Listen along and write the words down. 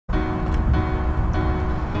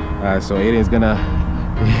So Aiden's gonna,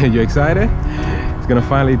 you excited? He's gonna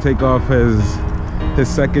finally take off his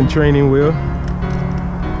second training wheel.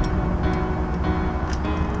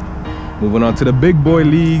 Moving on to the big boy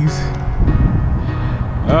leagues.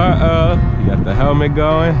 You got the helmet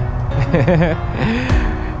going.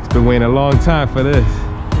 He's been waiting a long time for this.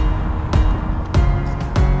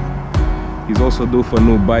 He's also due for a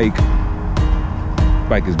new bike.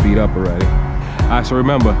 Bike is beat up already. Alright, so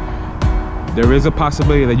remember, there is a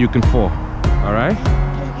possibility that you can fall. Alright?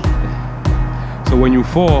 So when you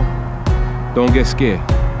fall, don't get scared.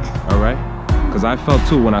 Alright? Because I fell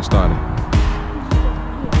too when I started.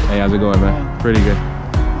 Hey, how's it going, man? Pretty good.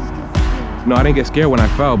 No, I didn't get scared when I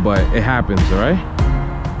fell, but it happens, all right?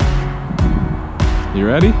 You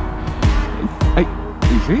ready? Hey,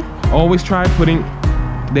 you see? Always try putting,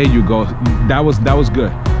 there you go. That was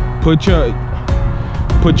good. Put your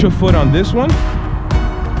foot on this one.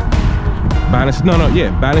 Balance,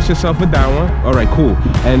 balance yourself with that one. All right, cool.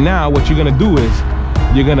 And now what you're gonna do is,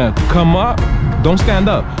 you're gonna come up, don't stand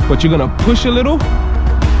up, but you're gonna push a little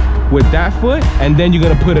with that foot, and then you're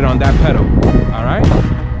gonna put it on that pedal, all right?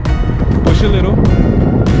 Push a little.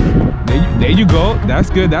 There you go. That's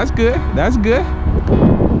good, that's good, that's good.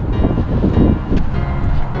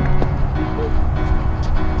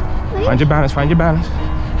 Find your balance, find your balance.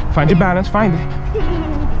 Find your balance, find it.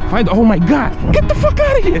 Find it, oh my God, get the fuck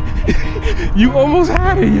out of here. You almost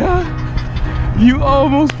had it, yeah? You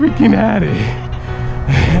almost freaking had it.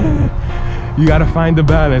 You gotta find the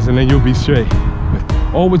balance and then you'll be straight.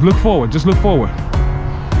 Always look forward, just look forward.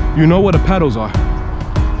 You know where the pedals are.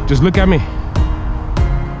 Just look at me.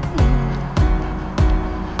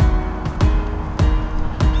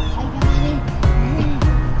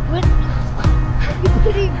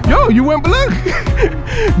 Yo, you went look.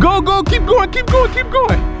 Go, keep going, keep going, keep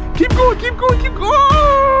going. Keep going, keep going, keep going.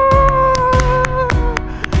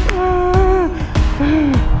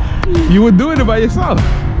 You were doing it by yourself.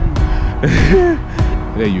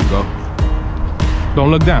 There you go.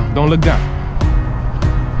 Don't look down, don't look down.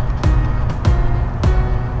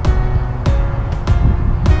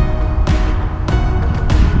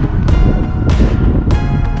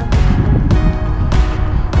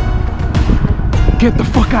 Get the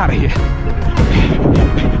fuck out of here.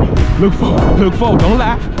 Look forward, don't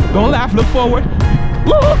laugh, look forward.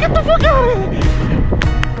 Whoa, get the fuck out of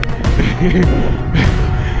here.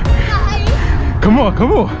 Come on.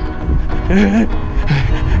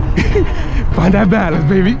 Find that balance,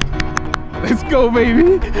 baby. Let's go,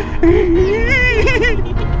 baby.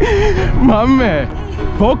 My man.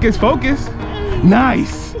 Focus.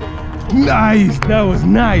 Nice. That was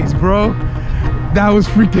nice, bro. That was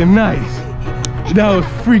freaking nice.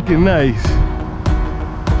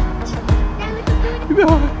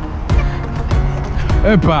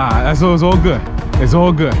 Epa, that's all, it's all good. It's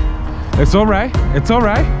all good. It's all right.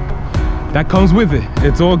 That comes with it.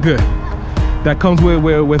 It's all good. That comes with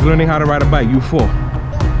learning how to ride a bike. You fall.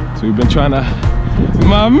 So you've been trying to,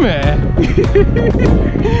 my man.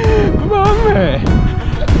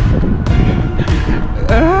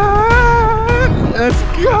 Let's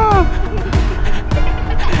go.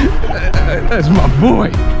 That's my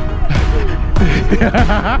boy.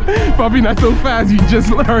 Papi, not so fast. You just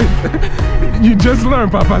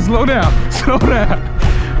learned. Papa. Slow down.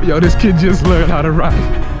 Yo, this kid just learned how to ride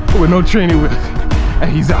with no training wheels,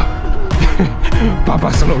 and he's out.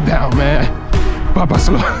 Papa, slow down, man. Papa,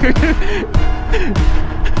 slow.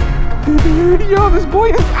 Yo, this boy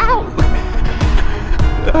is out.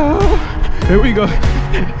 Here we go.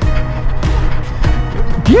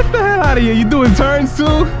 Get the hell out of here. You doing turns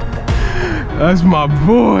too? That's my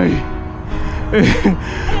boy.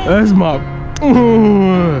 That's my...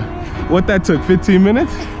 What that took, 15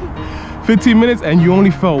 minutes? 15 minutes and you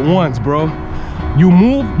only fell once, bro. You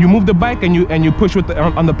move the bike and you push with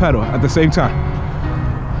on the pedal at the same time.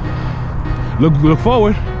 Look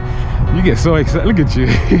forward. You get so excited. Look at you.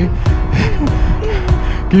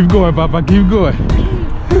 Keep going, Papa. Keep going.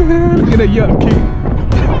 Look at that young kid.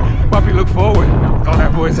 Papi, look forward. Oh,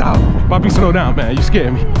 that boy's out. Papi, slow down, man. You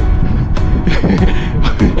scared me.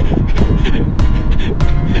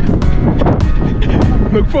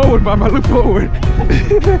 Look forward, Papa. Look forward.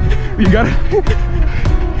 You gotta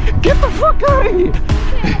get the fuck out of here.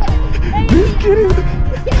 This kid is...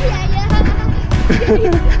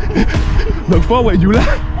 Look forward, you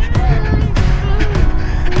laugh.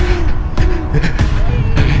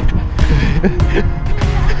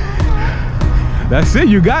 That's it,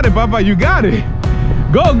 you got it, Papa, you got it.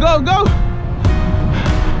 Go.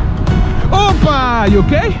 Opa, you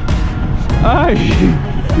okay? Alright,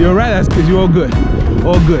 you're right, that's because you're all good.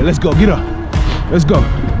 All good, let's go, get up. Let's go.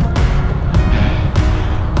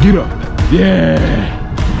 Get up. Yeah.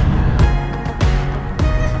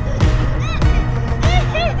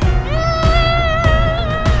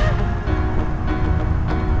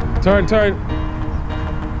 Turn, turn.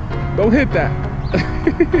 Don't hit that.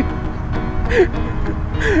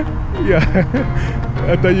 Yeah.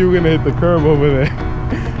 I thought you were gonna hit the curb over there.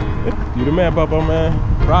 You the man, Papa, man.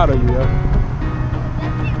 Proud of you, yo.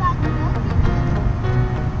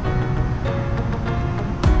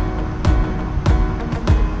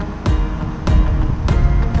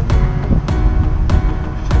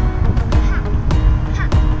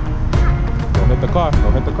 The car,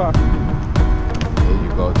 don't hit the car. There you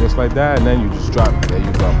go, just like that, and then you just drop it. There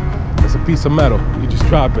you go. It's a piece of metal. You just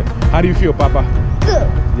drop it. How do you feel, Papa? Good.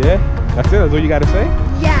 Yeah? That's it? That's all you gotta say?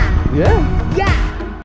 Yeah. Yeah? Yeah.